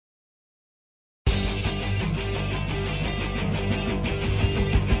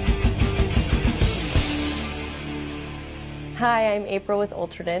Hi, I'm April with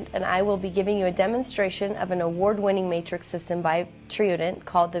Ultradent, and I will be giving you a demonstration of an award-winning matrix system by Triodent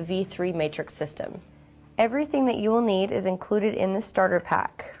called the V3 Matrix System. Everything that you will need is included in the starter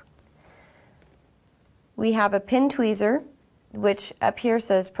pack. We have a pin tweezer, which up here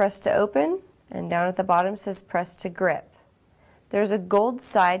says press to open, and down at the bottom says press to grip. There's a gold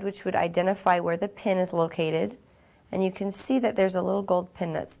side which would identify where the pin is located, and you can see that there's a little gold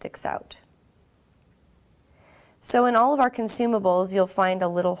pin that sticks out. So in all of our consumables, you'll find a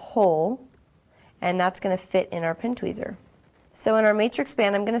little hole, and that's going to fit in our pin tweezer. So in our matrix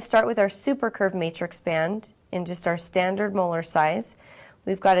band, I'm going to start with our super curved matrix band in just our standard molar size.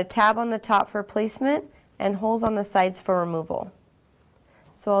 We've got a tab on the top for placement and holes on the sides for removal.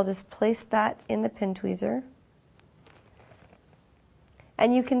 So I'll just place that in the pin tweezer.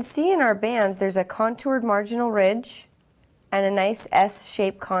 And you can see in our bands there's a contoured marginal ridge and a nice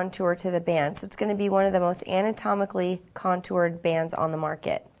S-shaped contour to the band. So it's going to be one of the most anatomically contoured bands on the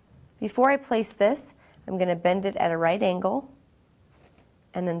market. Before I place this, I'm going to bend it at a right angle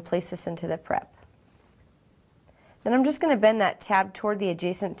and then place this into the prep. Then I'm just going to bend that tab toward the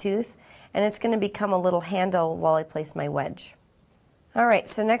adjacent tooth, and it's going to become a little handle while I place my wedge. Alright,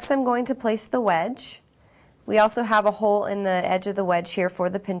 so next I'm going to place the wedge. We also have a hole in the edge of the wedge here for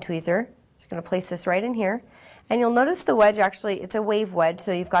the pin tweezer. So I'm going to place this right in here. And you'll notice the wedge actually, it's a wave wedge,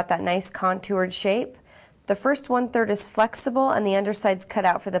 so you've got that nice contoured shape. The first 1/3 is flexible and the underside's cut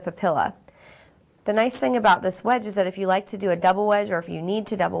out for the papilla. The nice thing about this wedge is that if you like to do a double wedge or if you need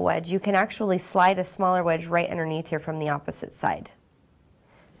to double wedge, you can actually slide a smaller wedge right underneath here from the opposite side.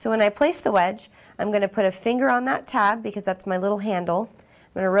 So when I place the wedge, I'm going to put a finger on that tab because that's my little handle.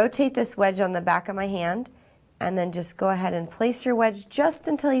 I'm going to rotate this wedge on the back of my hand and then just go ahead and place your wedge just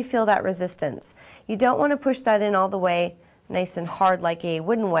until you feel that resistance. You don't want to push that in all the way nice and hard like a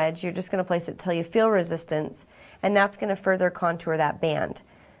wooden wedge. You're just going to place it till you feel resistance, and that's going to further contour that band.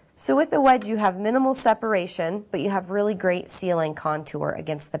 So with the wedge you have minimal separation, but you have really great sealing contour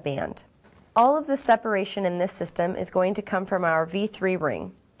against the band. All of the separation in this system is going to come from our V3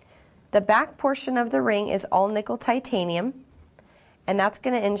 ring. The back portion of the ring is all nickel titanium, and that's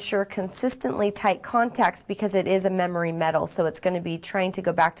going to ensure consistently tight contacts because it is a memory metal, so it's going to be trying to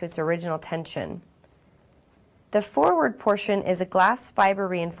go back to its original tension. The forward portion is a glass fiber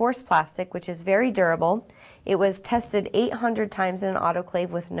reinforced plastic, which is very durable. It was tested 800 times in an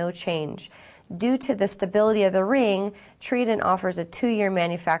autoclave with no change. Due to the stability of the ring, Triodent offers a 2-year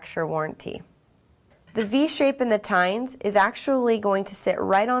manufacturer warranty. The V shape in the tines is actually going to sit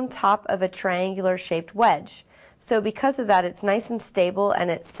right on top of a triangular shaped wedge. So because of that, it's nice and stable and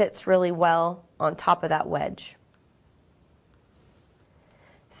it sits really well on top of that wedge.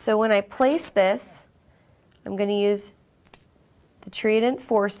 So when I place this, I'm going to use the Triodent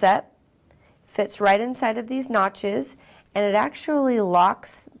forceps. Fits right inside of these notches, and it actually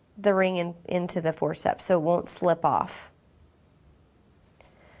locks the ring into the forceps so it won't slip off.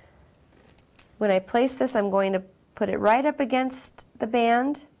 When I place this, I'm going to put it right up against the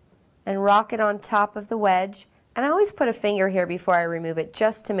band and rock it on top of the wedge. And I always put a finger here before I remove it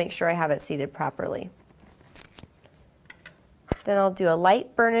just to make sure I have it seated properly. Then I'll do a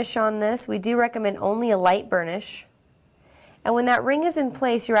light burnish on this. We do recommend only a light burnish. And when that ring is in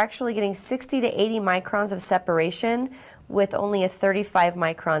place, you're actually getting 60 to 80 microns of separation with only a 35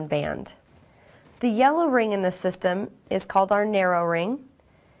 micron band. The yellow ring in the system is called our narrow ring.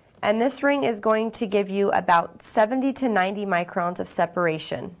 And this ring is going to give you about 70 to 90 microns of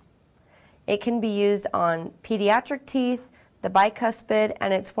separation. It can be used on pediatric teeth, the bicuspid,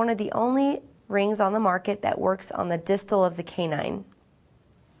 and it's one of the only rings on the market that works on the distal of the canine.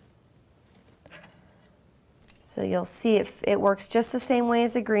 So you'll see it works just the same way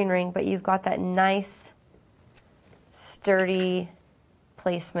as a green ring, but you've got that nice, sturdy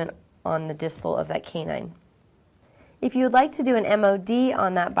placement on the distal of that canine. If you would like to do an MOD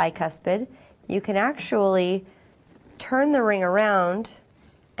on that bicuspid, you can actually turn the ring around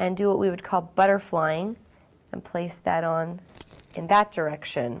and do what we would call butterflying and place that on in that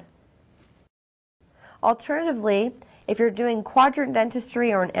direction. Alternatively, if you're doing quadrant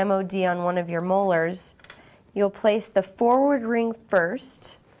dentistry or an MOD on one of your molars, you'll place the forward ring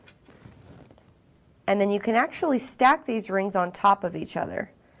first, and then you can actually stack these rings on top of each other,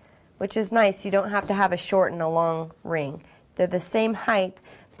 which is nice. You don't have to have a short and a long ring. They're the same height,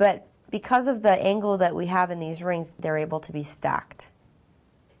 but because of the angle that we have in these rings, they're able to be stacked.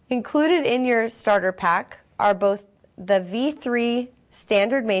 Included in your starter pack are both the V3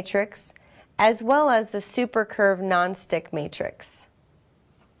 standard matrix as well as the super curve non-stick matrix.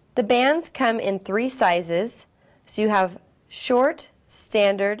 The bands come in 3 sizes, so you have short,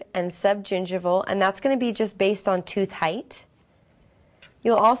 standard, and subgingival, and that's going to be just based on tooth height.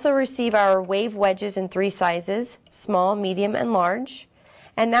 You'll also receive our wave wedges in 3 sizes, small, medium, and large,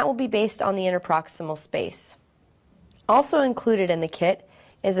 and that will be based on the interproximal space. Also included in the kit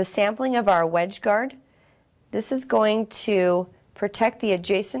is a sampling of our wedge guard. This is going to protect the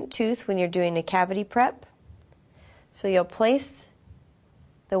adjacent tooth when you're doing a cavity prep. So you'll place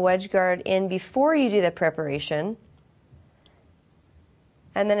the wedge guard in before you do the preparation,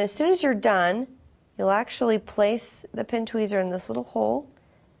 and then as soon as you're done, you'll actually place the pin tweezer in this little hole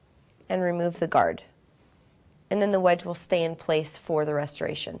and remove the guard. And then the wedge will stay in place for the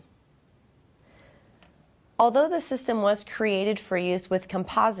restoration. Although the system was created for use with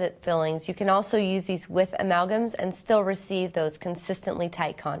composite fillings, you can also use these with amalgams and still receive those consistently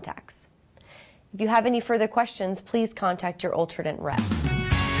tight contacts. If you have any further questions, please contact your Ultradent rep.